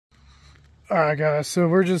Alright guys, so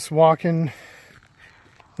we're just walking,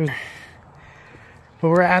 but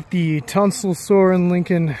we're at the Tunstall store in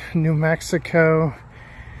Lincoln, New Mexico.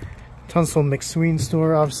 Tunstall McSween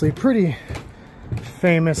store, obviously pretty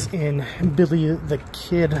famous in Billy the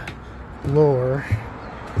Kid lore.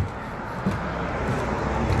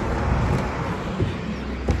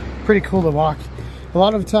 Pretty cool to walk. A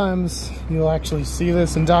lot of times you'll actually see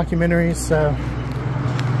this in documentaries, so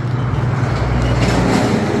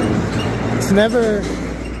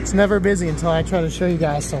it's never busy until I try to show you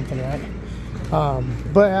guys something, right?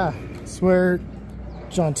 But yeah, it's where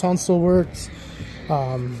John Tunstall works.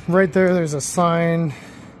 Right there's a sign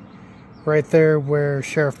right there where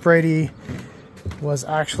Sheriff Brady was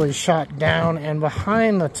actually shot down, and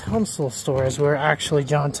behind the Tunstall store is where actually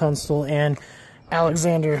John Tunstall and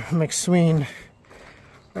Alexander McSween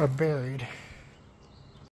are buried.